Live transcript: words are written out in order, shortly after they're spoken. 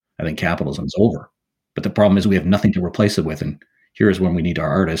I think capitalism is over. But the problem is we have nothing to replace it with. And here is when we need our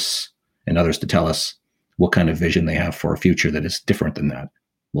artists and others to tell us what kind of vision they have for a future that is different than that.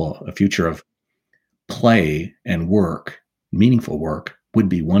 Well, a future of play and work, meaningful work, would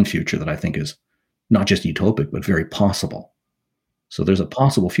be one future that I think is not just utopic, but very possible. So there's a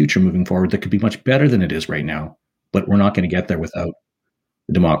possible future moving forward that could be much better than it is right now, but we're not going to get there without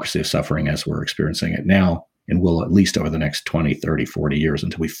the democracy of suffering as we're experiencing it now, and will at least over the next 20, 30, 40 years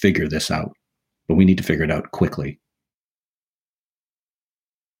until we figure this out. But we need to figure it out quickly.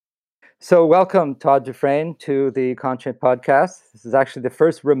 So welcome, Todd Dufresne, to the Conscient Podcast. This is actually the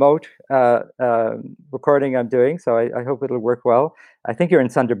first remote recording I'm doing, so I hope it'll work well. I think you're in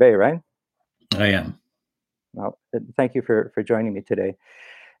Thunder Bay, right? I am. Well, thank you for joining me today.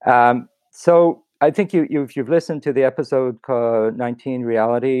 So I think you've listened to the episode called 19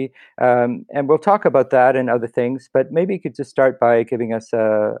 Reality, and we'll talk about that and other things, but maybe you could just start by giving us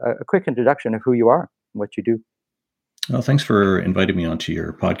a quick introduction of who you are and what you do. Well, thanks for inviting me onto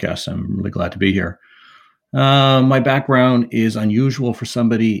your podcast. I'm really glad to be here. My background is unusual for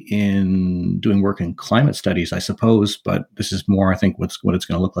somebody in doing work in climate studies, I suppose, but this is more, I think, what it's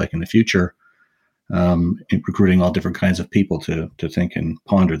going to look like in the future, in recruiting all different kinds of people to think and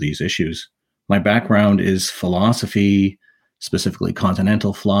ponder these issues. My background is philosophy, specifically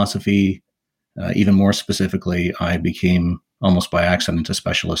continental philosophy. Even more specifically, I became almost by accident a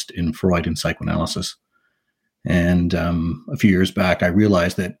specialist in Freud and psychoanalysis. And a few years back, I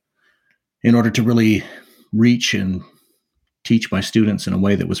realized that in order to really reach and teach my students in a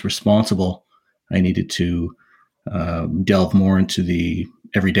way that was responsible, I needed to delve more into the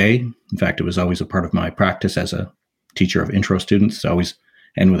everyday. In fact, it was always a part of my practice as a teacher of intro students. I always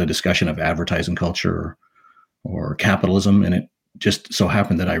end with a discussion of advertising culture or capitalism. And it just so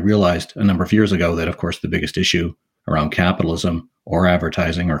happened that I realized a number of years ago that, of course, the biggest issue around capitalism or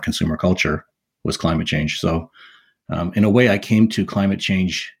advertising or consumer culture was climate change. So in a way, I came to climate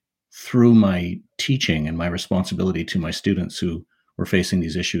change through my teaching and my responsibility to my students who were facing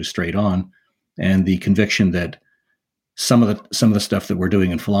these issues straight on, and the conviction that some of the stuff that we're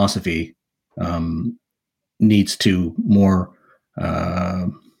doing in philosophy needs to more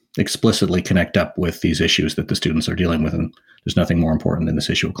explicitly connect up with these issues that the students are dealing with. And there's nothing more important than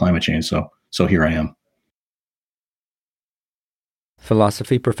this issue of climate change. So here I am.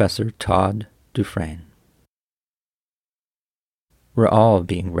 Philosophy professor Todd Dufresne. We're all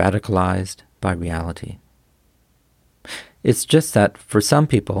being radicalized by reality. It's just that for some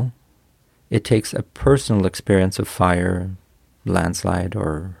people, it takes a personal experience of fire, landslide,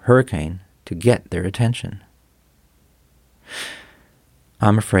 or hurricane to get their attention.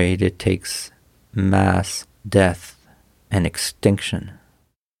 I'm afraid it takes mass death and extinction.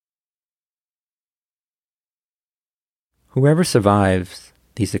 Whoever survives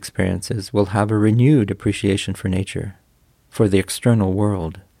these experiences will have a renewed appreciation for nature, for the external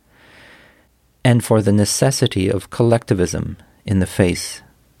world, and for the necessity of collectivism in the face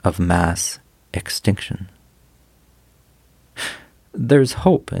of mass extinction. There's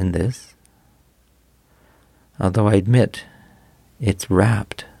hope in this, although I admit it's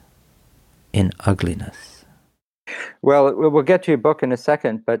wrapped in ugliness. Well, we'll get to your book in a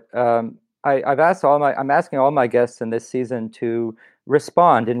second, but I'm asking all my guests in this season to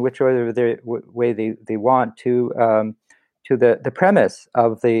respond in whichever way they want to the premise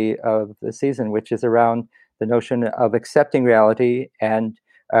of the season, which is around the notion of accepting reality and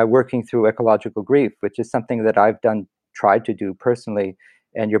working through ecological grief, which is something that I've tried to do personally,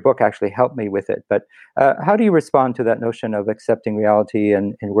 and your book actually helped me with it. But how do you respond to that notion of accepting reality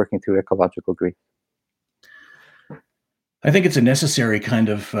and working through ecological grief? I think it's a necessary kind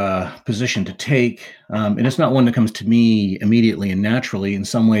of position to take, and it's not one that comes to me immediately and naturally. In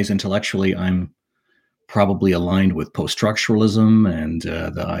some ways, intellectually, I'm probably aligned with post-structuralism and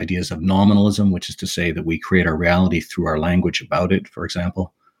the ideas of nominalism, which is to say that we create our reality through our language about it, for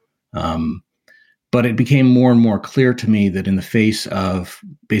example. But it became more and more clear to me that in the face of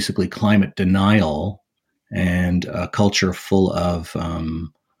basically climate denial and a culture full of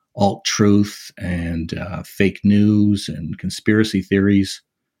alt-truth and fake news and conspiracy theories,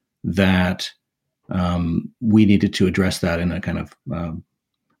 that we needed to address that in a kind of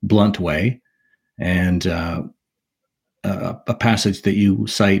blunt way. And a passage that you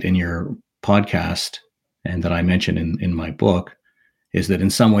cite in your podcast and that I mention in my book is that in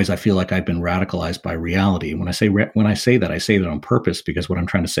some ways I feel like I've been radicalized by reality. When I say that, I say that on purpose, because what I'm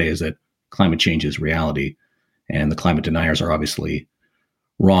trying to say is that climate change is reality, and the climate deniers are obviously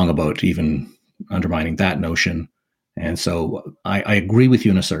wrong about even undermining that notion. And so I agree with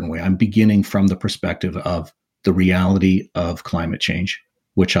you in a certain way. I'm beginning from the perspective of the reality of climate change.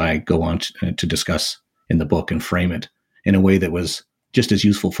 which I go on to discuss in the book and frame it in a way that was just as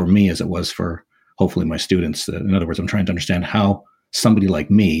useful for me as it was for hopefully my students. In other words, I'm trying to understand how somebody like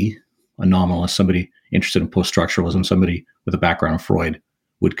me, a nominalist, somebody interested in post-structuralism, somebody with a background in Freud,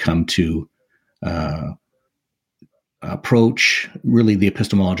 would come to approach really the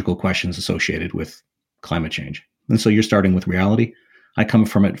epistemological questions associated with climate change. And so you're starting with reality. I come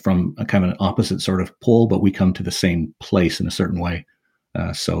from it from a kind of an opposite sort of pole, but we come to the same place in a certain way.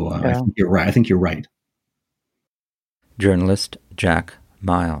 I think you're right. I think you're right. Journalist Jack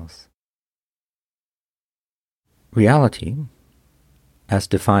Miles. Reality, as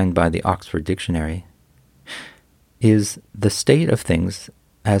defined by the Oxford Dictionary, is the state of things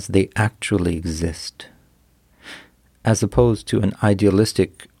as they actually exist, as opposed to an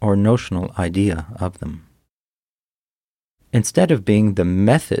idealistic or notional idea of them. Instead of being the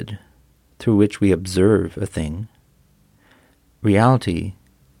method through which we observe a thing, reality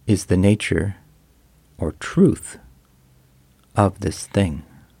is the nature or truth of this thing.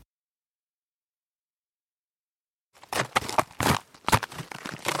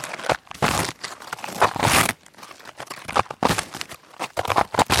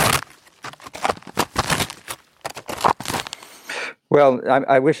 Well,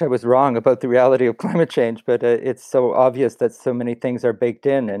 I wish I was wrong about the reality of climate change, but it's so obvious that so many things are baked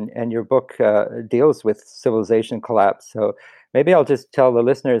in, and your book deals with civilization collapse. So maybe I'll just tell the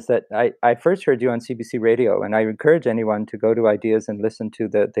listeners that I first heard you on CBC Radio, and I encourage anyone to go to Ideas and listen to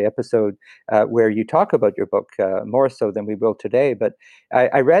the episode where you talk about your book more so than we will today. But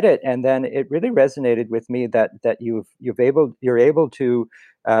I read it, and then it really resonated with me that you're able to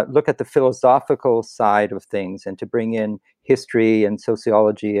look at the philosophical side of things and to bring in history and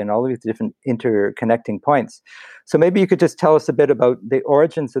sociology and all of these different interconnecting points. So maybe you could just tell us a bit about the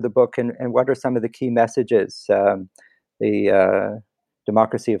origins of the book and what are some of the key messages. The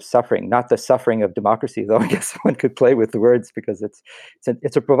democracy of suffering, not the suffering of democracy, though I guess one could play with the words because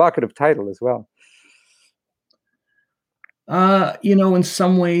it's a provocative title as well. In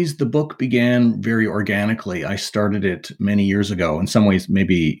some ways, the book began very organically. I started it many years ago. In some ways,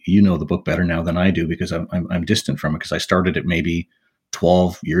 maybe you know the book better now than I do because I'm distant from it because I started it maybe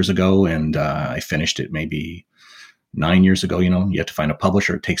 12 years ago and I finished it maybe 9 years ago. You have to find a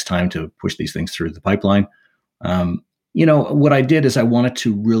publisher. It takes time to push these things through the pipeline. What I did is I wanted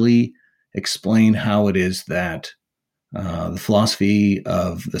to really explain how it is that the philosophy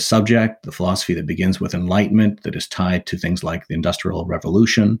of the subject, the philosophy that begins with enlightenment, that is tied to things like the Industrial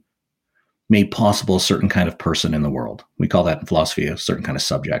Revolution, made possible a certain kind of person in the world. We call that in philosophy a certain kind of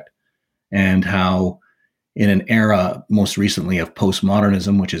subject. And how in an era most recently of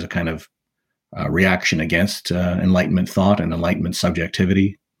postmodernism, which is a kind of reaction against Enlightenment thought and Enlightenment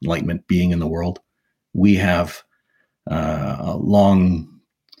subjectivity, Enlightenment being in the world, we have a long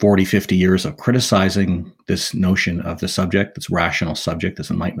 40, 50 years of criticizing this notion of the subject, this rational subject,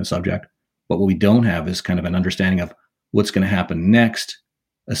 this Enlightenment subject. But what we don't have is kind of an understanding of what's going to happen next,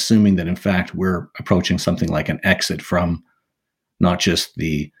 assuming that, in fact, we're approaching something like an exit from not just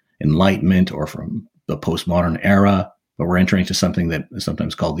the Enlightenment or from the postmodern era, but we're entering into something that is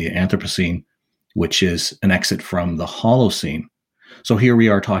sometimes called the Anthropocene, which is an exit from the Holocene. So here we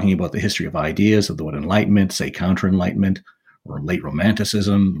are talking about the history of ideas, of the word Enlightenment, say counter-Enlightenment, or late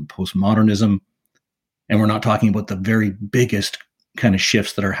Romanticism, postmodernism. And we're not talking about the very biggest kind of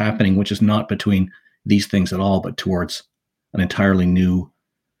shifts that are happening, which is not between these things at all, but towards an entirely new,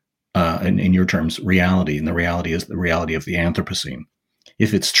 in your terms, reality. And the reality is the reality of the Anthropocene.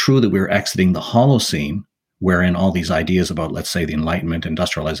 If it's true that we're exiting the Holocene, wherein all these ideas about, let's say, the Enlightenment,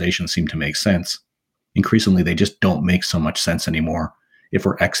 industrialization seem to make sense, increasingly they just don't make so much sense anymore if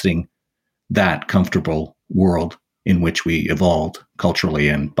we're exiting that comfortable world in which we evolved culturally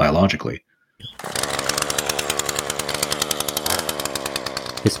and biologically.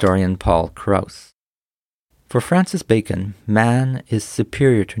 Historian Paul Krauss. For Francis Bacon, man is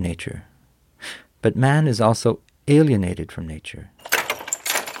superior to nature, but man is also alienated from nature.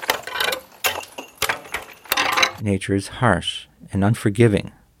 Nature is harsh and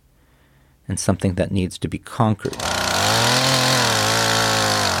unforgiving, and something that needs to be conquered.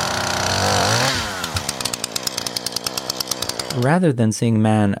 Rather than seeing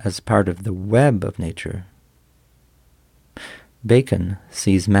man as part of the web of nature, Bacon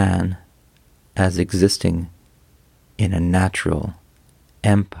sees man as existing in a natural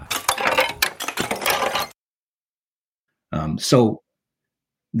empire. So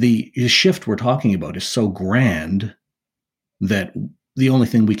the shift we're talking about is so grand that the only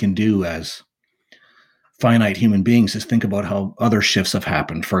thing we can do as finite human beings is think about how other shifts have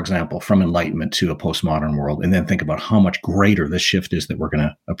happened, for example, from Enlightenment to a postmodern world, and then think about how much greater this shift is that we're going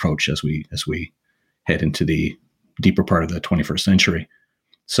to approach as we head into the deeper part of the 21st century.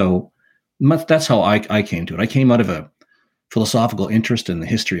 So that's how I came to it. I came out of a philosophical interest in the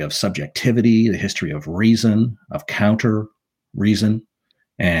history of subjectivity, the history of reason, of counter reason,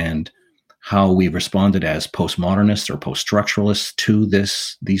 and how we responded as postmodernists or post-structuralists to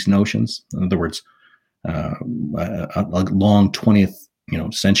these notions. In other words, a long 20th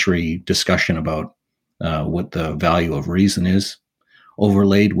century discussion about what the value of reason is,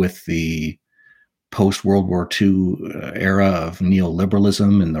 overlaid with the post-World War II era of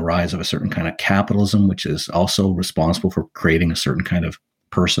neoliberalism and the rise of a certain kind of capitalism, which is also responsible for creating a certain kind of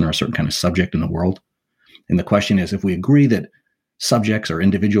person or a certain kind of subject in the world. And the question is, if we agree that subjects or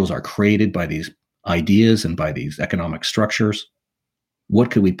individuals are created by these ideas and by these economic structures, what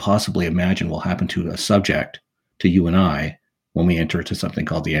could we possibly imagine will happen to a subject, to you and I, when we enter into something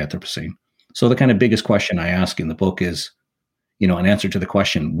called the Anthropocene? So the kind of biggest question I ask in the book is, an answer to the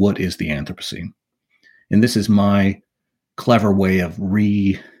question, what is the Anthropocene? And this is my clever way of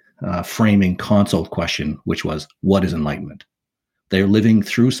reframing Kant's question, which was, what is enlightenment? They're living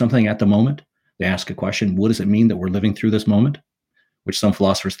through something at the moment. They ask a question, what does it mean that we're living through this moment? Which some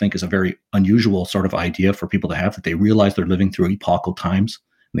philosophers think is a very unusual sort of idea for people to have, that they realize they're living through epochal times.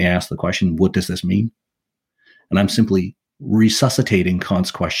 And they ask the question, what does this mean? And I'm simply resuscitating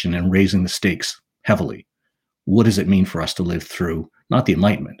Kant's question and raising the stakes heavily. What does it mean for us to live through, not the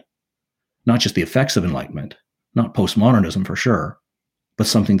Enlightenment, not just the effects of Enlightenment, not postmodernism for sure, but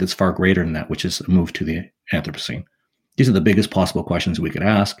something that's far greater than that, which is a move to the Anthropocene? These are the biggest possible questions we could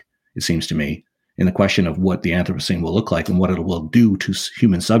ask, it seems to me, in the question of what the Anthropocene will look like and what it will do to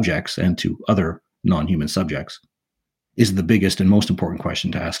human subjects and to other non-human subjects is the biggest and most important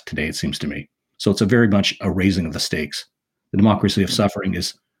question to ask today, it seems to me. So it's a very much a raising of the stakes. The democracy of suffering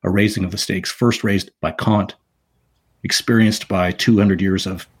is a raising of the stakes, first raised by Kant, experienced by 200 years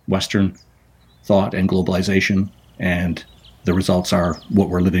of Western thought and globalization, and the results are what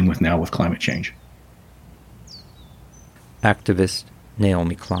we're living with now with climate change. Activist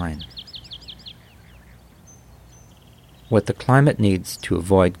Naomi Klein. What the climate needs to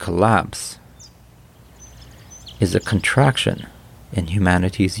avoid collapse is a contraction in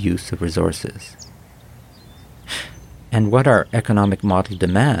humanity's use of resources. And what our economic model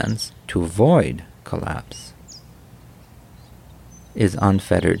demands to avoid collapse is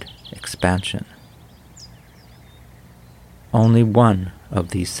unfettered expansion. Only one of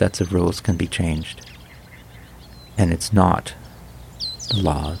these sets of rules can be changed, and it's not the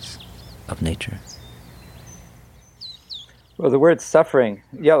laws of nature. Well, the word suffering,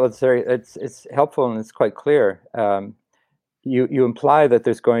 it's helpful and it's quite clear. You imply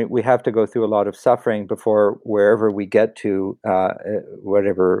that we have to go through a lot of suffering before wherever we get to,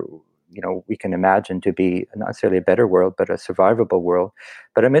 whatever we can imagine to be not necessarily a better world, but a survivable world.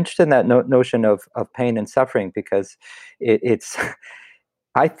 But I'm interested in that notion of pain and suffering, because it's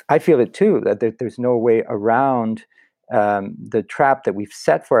I feel it too, that there's no way around the trap that we've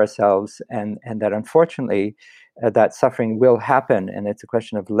set for ourselves, and that unfortunately that suffering will happen, and it's a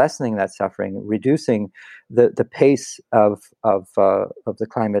question of lessening that suffering, reducing the pace of the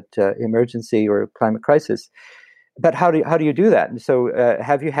climate emergency or climate crisis. But how do you do that? And so,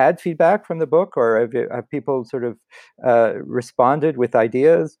 have you had feedback from the book, or have people sort of responded with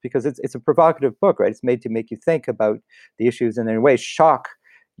ideas? Because it's a provocative book, right? It's made to make you think about the issues and in a way shock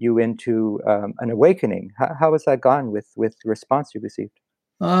you into an awakening. How has that gone with the response you received?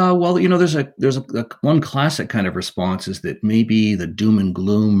 Well, there's a one classic kind of response is that maybe the doom and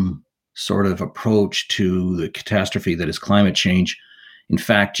gloom sort of approach to the catastrophe that is climate change, in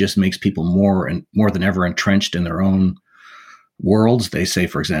fact, just makes people more than ever entrenched in their own worlds. They say,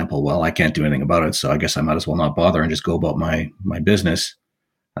 for example, well, I can't do anything about it, so I guess I might as well not bother and just go about my business.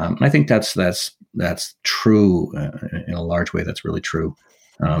 And I think that's true in a large way. That's really true.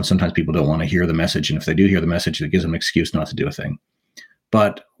 Sometimes people don't want to hear the message, and if they do hear the message, it gives them an excuse not to do a thing.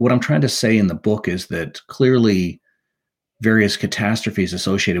 But what I'm trying to say in the book is that clearly various catastrophes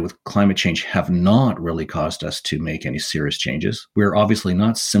associated with climate change have not really caused us to make any serious changes. We're obviously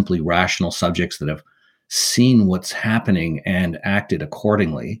not simply rational subjects that have seen what's happening and acted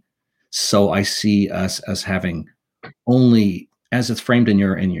accordingly. So I see us as having only, as it's framed in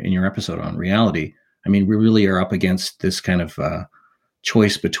your episode on reality, I mean, we really are up against this kind of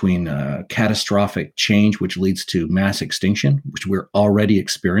choice between catastrophic change, which leads to mass extinction, which we're already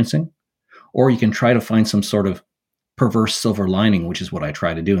experiencing, or you can try to find some sort of perverse silver lining, which is what I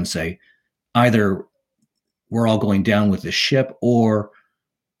try to do, and say either we're all going down with the ship, or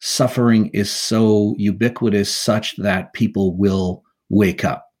suffering is so ubiquitous such that people will wake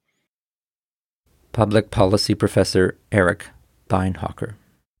up. Public policy professor Eric Beinhocker.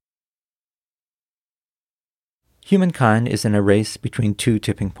 Humankind is in a race between two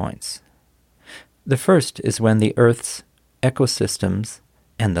tipping points. The first is when the Earth's ecosystems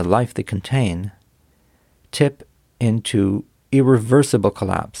and the life they contain tip into irreversible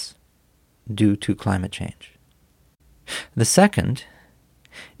collapse due to climate change. The second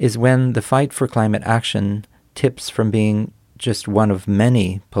is when the fight for climate action tips from being just one of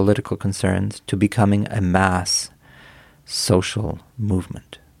many political concerns to becoming a mass social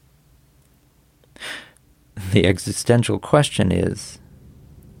movement. The existential question is,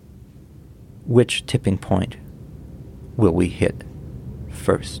 which tipping point will we hit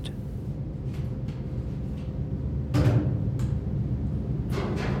first?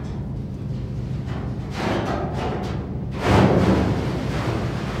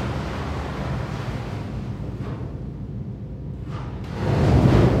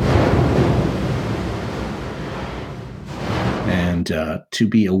 To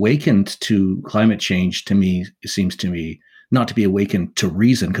be awakened to climate change, to me, seems to me not to be awakened to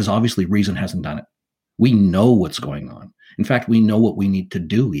reason, because obviously reason hasn't done it. We know what's going on. In fact, we know what we need to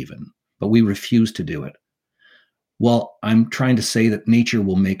do even, but we refuse to do it. Well, I'm trying to say that nature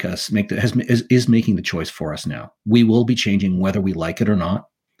will is making the choice for us now. We will be changing whether we like it or not.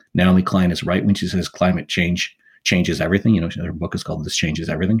 Naomi Klein is right when she says climate change changes everything. Her book is called This Changes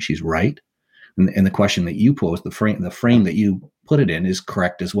Everything. She's right. And the question that you posed, the frame that you put it in is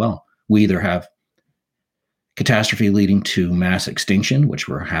correct as well. We either have catastrophe leading to mass extinction, which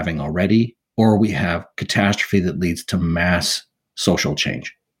we're having already, or we have catastrophe that leads to mass social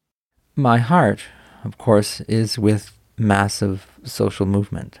change. My heart, of course, is with massive social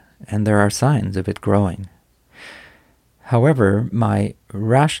movement, and there are signs of it growing. However, my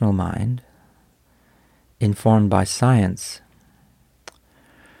rational mind, informed by science,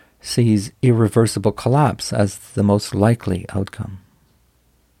 sees irreversible collapse as the most likely outcome.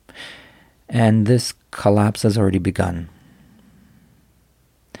 And this collapse has already begun.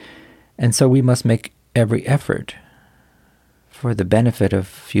 And so we must make every effort for the benefit of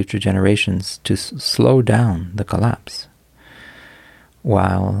future generations to slow down the collapse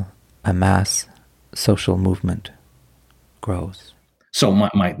while a mass social movement grows. So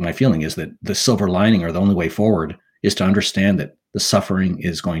my feeling is that the silver lining, or the only way forward, is to understand that the suffering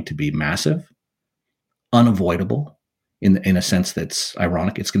is going to be massive, unavoidable, in a sense that's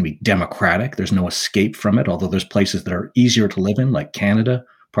ironic. It's going to be democratic. There's no escape from it, although there's places that are easier to live in, like Canada,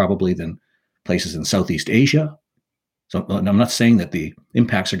 probably, than places in Southeast Asia. So I'm not saying that the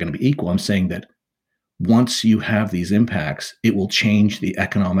impacts are going to be equal. I'm saying that once you have these impacts, it will change the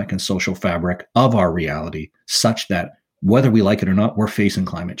economic and social fabric of our reality such that whether we like it or not, we're facing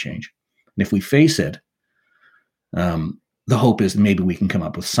climate change. And if we face it, the hope is maybe we can come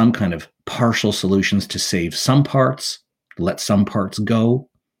up with some kind of partial solutions to save some parts, let some parts go,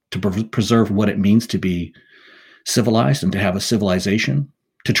 to preserve what it means to be civilized and to have a civilization,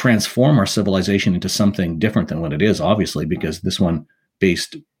 to transform our civilization into something different than what it is, obviously, because this one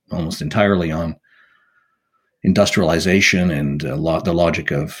based almost entirely on industrialization and the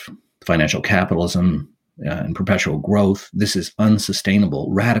logic of financial capitalism and perpetual growth. This is unsustainable,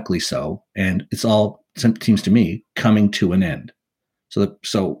 radically so, and it's all, seems to me, coming to an end.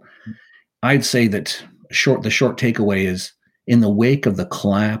 So I'd say that the short takeaway is, in the wake of the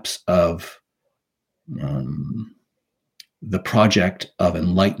collapse of the project of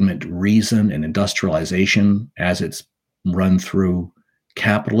enlightenment reason and industrialization as it's run through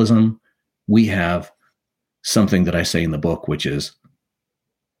capitalism, we have something that I say in the book, which is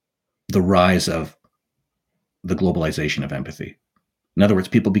the rise of the globalization of empathy. In other words,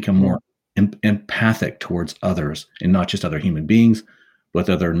 people become more empathic towards others, and not just other human beings, but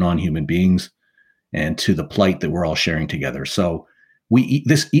other non-human beings, and to the plight that we're all sharing together. So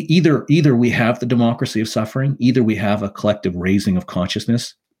either we have the democracy of suffering, either we have a collective raising of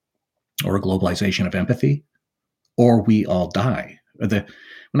consciousness or a globalization of empathy, or we all die. When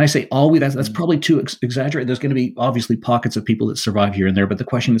I say all that's probably too exaggerated. There's going to be obviously pockets of people that survive here and there, but the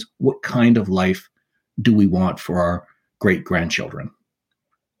question is, what kind of life do we want for our great-grandchildren?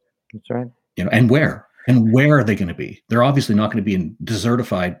 That's right. And where are they going to be? They're obviously not going to be in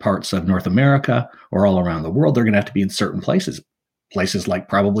desertified parts of North America or all around the world. They're going to have to be in certain places like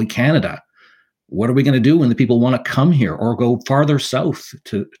probably Canada. What are we going to do when the people want to come here or go farther south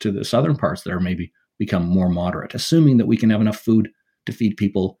to the southern parts that are maybe become more moderate, assuming that we can have enough food to feed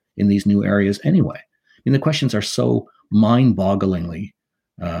people in these new areas anyway? I mean, the questions are so mind-bogglingly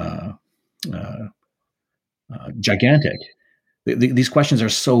gigantic these questions are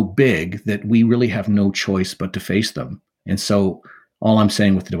so big that we really have no choice but to face them. And so all I'm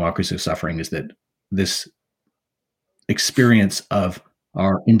saying with the democracy of suffering is that this experience of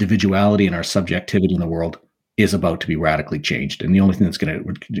our individuality and our subjectivity in the world is about to be radically changed. And the only thing that's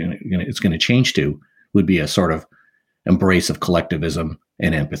it's going to change to would be a sort of embrace of collectivism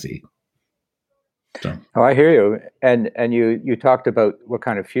and empathy. So. Oh, I hear you. And you talked about what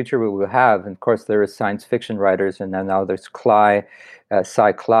kind of future we will have. And of course, there is science fiction writers, and then now there's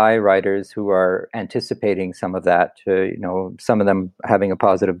sci-cli writers who are anticipating some of that. Some of them having a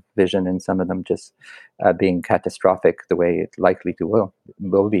positive vision, and some of them just being catastrophic, the way it likely to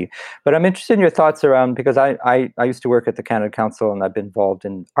will be. But I'm interested in your thoughts around, because I used to work at the Canada Council, and I've been involved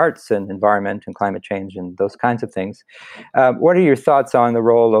in arts and environment and climate change and those kinds of things. What are your thoughts on the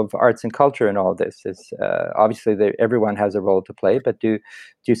role of arts and culture in all this? Is obviously everyone has a role to play, but do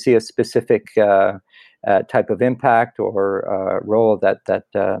you see a specific type of impact or role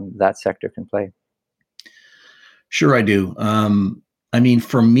that sector can play? Sure, I do. I mean,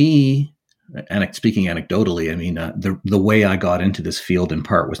 for me, and speaking anecdotally, I mean, the way I got into this field in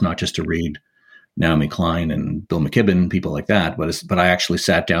part was not just to read Naomi Klein and Bill McKibben, people like that, but I actually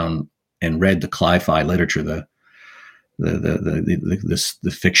sat down and read the cli-fi literature, the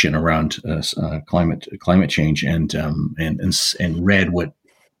fiction around climate change, and read what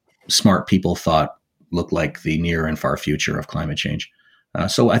smart people thought looked like the near and far future of climate change.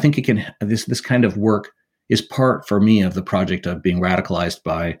 So I think this kind of work is part for me of the project of being radicalized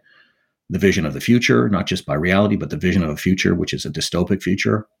by the vision of the future, not just by reality, but the vision of a future, which is a dystopic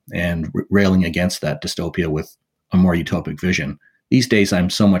future, and railing against that dystopia with a more utopic vision. These days, I'm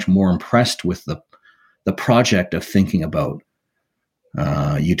so much more impressed with the project of thinking about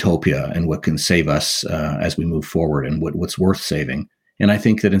utopia and what can save us as we move forward, and what's worth saving. And I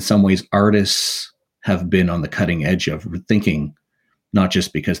think that in some ways, artists have been on the cutting edge of thinking, not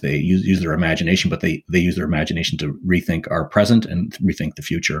just because they use their imagination, but they use their imagination to rethink our present and rethink the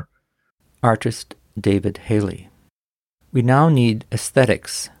future. Artist David Haley. We now need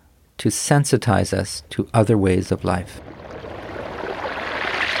aesthetics to sensitize us to other ways of life.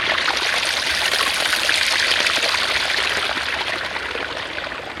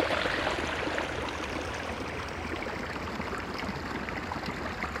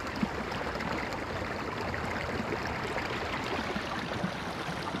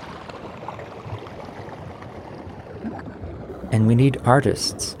 And we need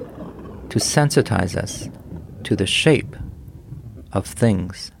artists to sensitize us to the shape of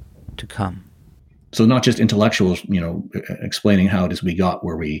things to come. So not just intellectuals, explaining how it is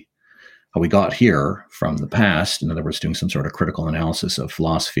how we got here from the past. In other words, doing some sort of critical analysis of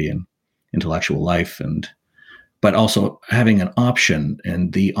philosophy and intellectual life, but also having an option,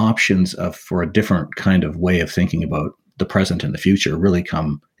 and the options for a different kind of way of thinking about the present and the future really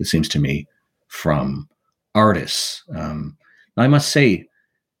come, it seems to me, from artists. I must say,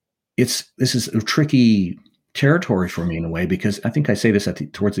 this is a tricky territory for me in a way, because I think I say this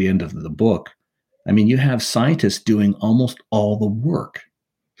towards the end of the book. I mean, you have scientists doing almost all the work.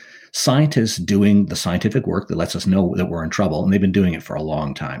 Scientists doing the scientific work that lets us know that we're in trouble, and they've been doing it for a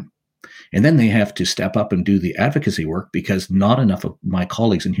long time. And then they have to step up and do the advocacy work, because not enough of my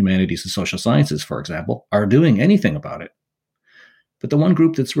colleagues in humanities and social sciences, for example, are doing anything about it. But the one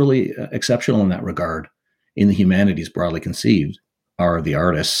group that's really exceptional in that regard, in the humanities broadly conceived, are the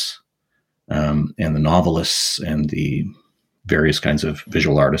artists and the novelists and the various kinds of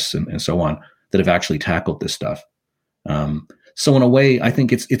visual artists and so on that have actually tackled this stuff. So in a way, I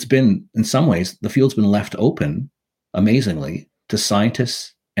think it's been, in some ways, the field's been left open, amazingly, to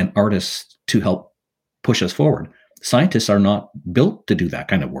scientists and artists to help push us forward. Scientists are not built to do that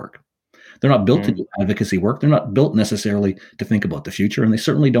kind of work. They're not built to do advocacy work. They're not built necessarily to think about the future, and they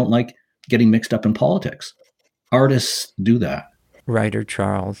certainly don't like getting mixed up in politics. Artists do that. Writer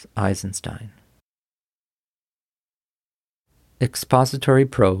Charles Eisenstein. Expository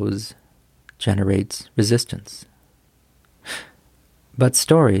prose generates resistance, but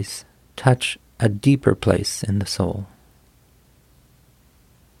stories touch a deeper place in the soul.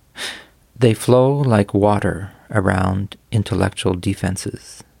 They flow like water around intellectual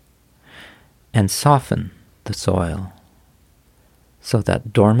defenses and soften the soil so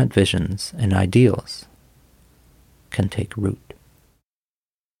that dormant visions and ideals can take root.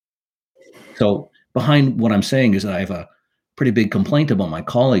 So behind what I'm saying is that I have a pretty big complaint about my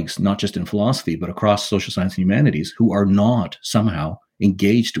colleagues, not just in philosophy, but across social science and humanities, who are not somehow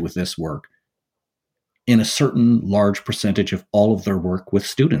engaged with this work in a certain large percentage of all of their work with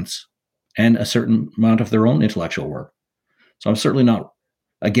students and a certain amount of their own intellectual work. So I'm certainly not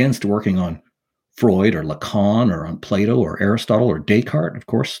against working on Freud or Lacan or on Plato or Aristotle or Descartes. Of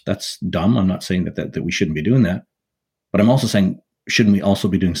course, that's dumb. I'm not saying that we shouldn't be doing that. But I'm also saying, shouldn't we also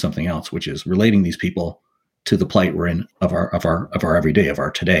be doing something else, which is relating these people to the plight we're in of our everyday, of our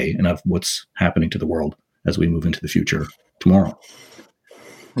today, and of what's happening to the world as we move into the future tomorrow.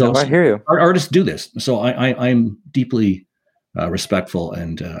 So, I hear you. Artists do this. So I'm deeply respectful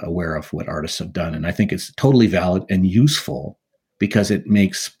and aware of what artists have done. And I think it's totally valid and useful because it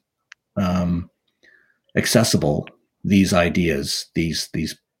makes accessible these ideas, these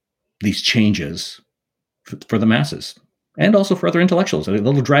changes for the masses and also for other intellectuals.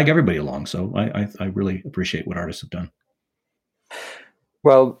 They'll drag everybody along. So I really appreciate what artists have done.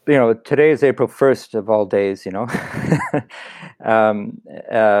 Well, today is April 1st of all days,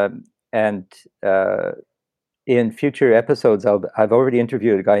 in future episodes, I've already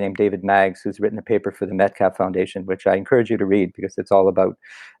interviewed a guy named David Maggs, who's written a paper for the Metcalf Foundation, which I encourage you to read because it's all about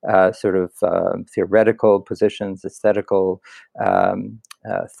theoretical positions, aesthetical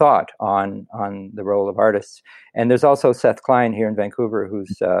thought on the role of artists. And there's also Seth Klein here in Vancouver,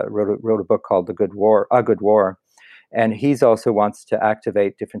 who's wrote a book called A Good War. And he's also wants to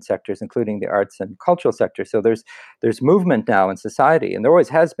activate different sectors, including the arts and cultural sector. So there's movement now in society, and there always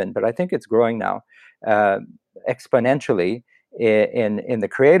has been, but I think it's growing now exponentially in the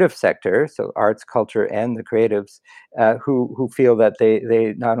creative sector. So arts, culture, and the creatives who feel that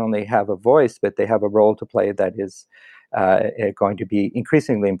they not only have a voice, but they have a role to play that is going to be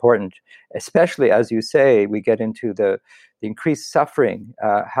increasingly important, especially as you say, we get into the increased suffering.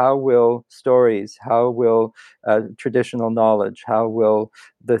 How will stories, how will traditional knowledge, how will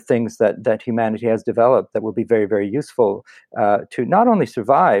the things that humanity has developed that will be very, very useful to not only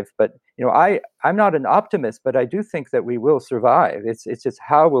survive, but I'm not an optimist, but I do think that we will survive. It's just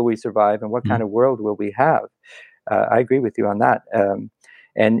how will we survive and what kind of world will we have? I agree with you on that.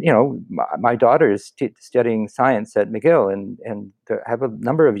 And my daughter is studying science at McGill, and I have a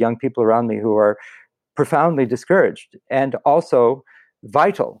number of young people around me who are profoundly discouraged and also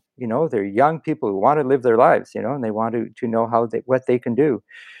vital. They're young people who want to live their lives, and they want to know what they can do.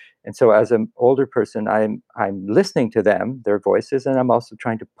 And so as an older person, I'm listening to them, their voices, and I'm also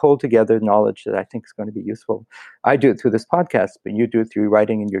trying to pull together knowledge that I think is going to be useful. I do it through this podcast, but you do it through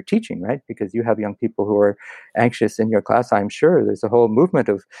writing and your teaching, right? Because you have young people who are anxious in your class. I'm sure there's a whole movement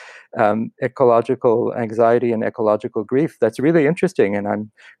of ecological anxiety and ecological grief that's really interesting, and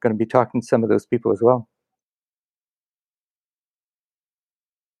I'm going to be talking to some of those people as well.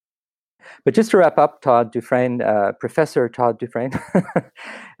 But just to wrap up, Todd Dufresne, Professor Todd Dufresne,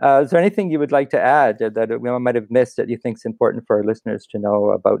 is there anything you would like to add that we might have missed that you think is important for our listeners to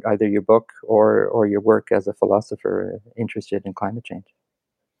know about either your book or your work as a philosopher interested in climate change?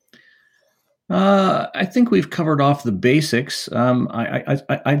 I think we've covered off the basics.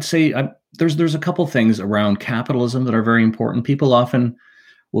 I'd say there's a couple things around capitalism that are very important. People often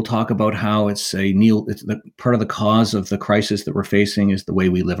will talk about how it's part of the cause of the crisis that we're facing is the way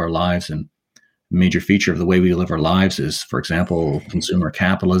we live our lives. And a major feature of the way we live our lives is, for example, consumer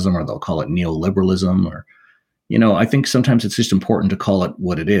capitalism, or they'll call it neoliberalism. Or, I think sometimes it's just important to call it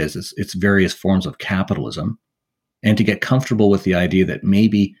what it is. It's various forms of capitalism, and to get comfortable with the idea that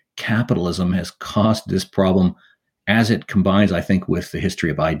maybe capitalism has caused this problem as it combines, I think, with the history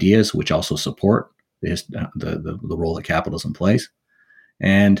of ideas, which also support the role that capitalism plays.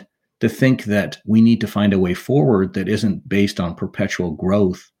 And to think that we need to find a way forward that isn't based on perpetual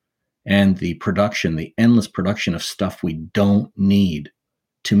growth and the endless production of stuff we don't need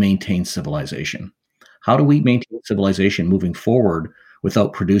to maintain civilization. How do we maintain civilization moving forward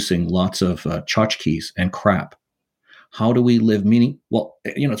without producing lots of tchotchkes and crap? How do we live Well,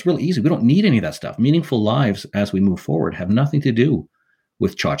 it's really easy. We don't need any of that stuff. Meaningful lives as we move forward have nothing to do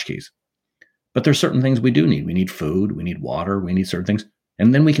with tchotchkes. But there's certain things we do need. We need food, we need water, we need certain things.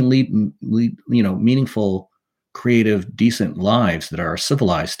 And then we can lead meaningful, creative, decent lives that are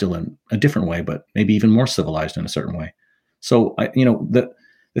civilized still in a different way, but maybe even more civilized in a certain way. So, the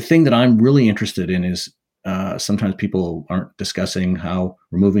thing that I'm really interested in is sometimes people aren't discussing how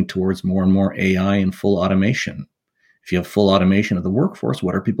we're moving towards more and more AI and full automation. If you have full automation of the workforce,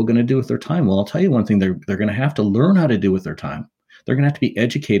 what are people going to do with their time? Well, I'll tell you one thing they're going to have to learn how to do with their time. They're going to have to be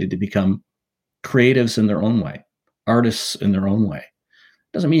educated to become creatives in their own way, artists in their own way.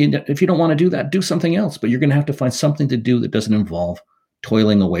 Doesn't mean that if you don't want to do that, do something else, but you're going to have to find something to do that doesn't involve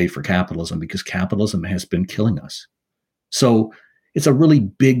toiling away for capitalism, because capitalism has been killing us. So it's a really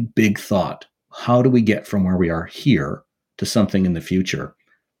big, big thought. How do we get from where we are here to something in the future?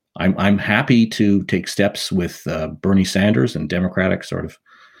 I'm happy to take steps with Bernie Sanders and democratic sort of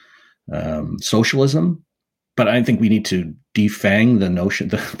socialism, but I think we need to defang the notion,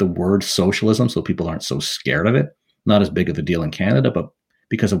 the word socialism, so people aren't so scared of it. Not as big of a deal in Canada, but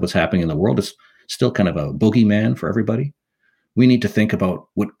because of what's happening in the world, it's still kind of a boogeyman for everybody. We need to think about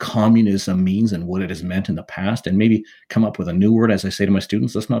what communism means and what it has meant in the past, and maybe come up with a new word. As I say to my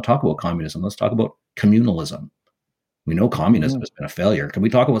students, let's not talk about communism. Let's talk about communalism. We know communism has been a failure. Can we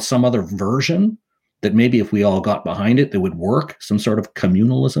talk about some other version that maybe if we all got behind it, that would work? Some sort of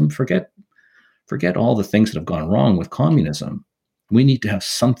communalism? Forget all the things that have gone wrong with communism. We need to have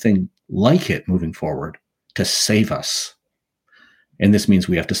something like it moving forward to save us. And this means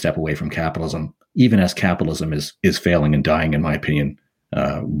we have to step away from capitalism, even as capitalism is failing and dying, in my opinion,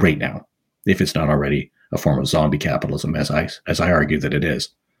 right now, if it's not already a form of zombie capitalism, as I argue that it is.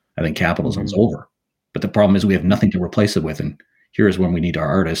 I think capitalism is over. But the problem is we have nothing to replace it with. And here is when we need our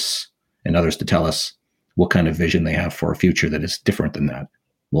artists and others to tell us what kind of vision they have for a future that is different than that.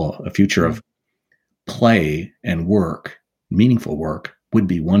 Well, a future of play and work, meaningful work, would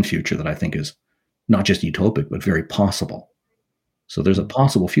be one future that I think is not just utopic, but very possible. So there's a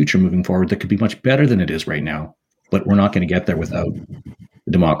possible future moving forward that could be much better than it is right now, but we're not going to get there without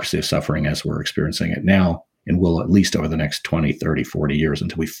the democracy of suffering as we're experiencing it now, and will at least over the next 20, 30, 40 years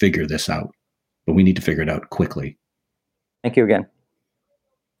until we figure this out. But we need to figure it out quickly. Thank you again.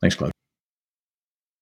 Thanks, Claude.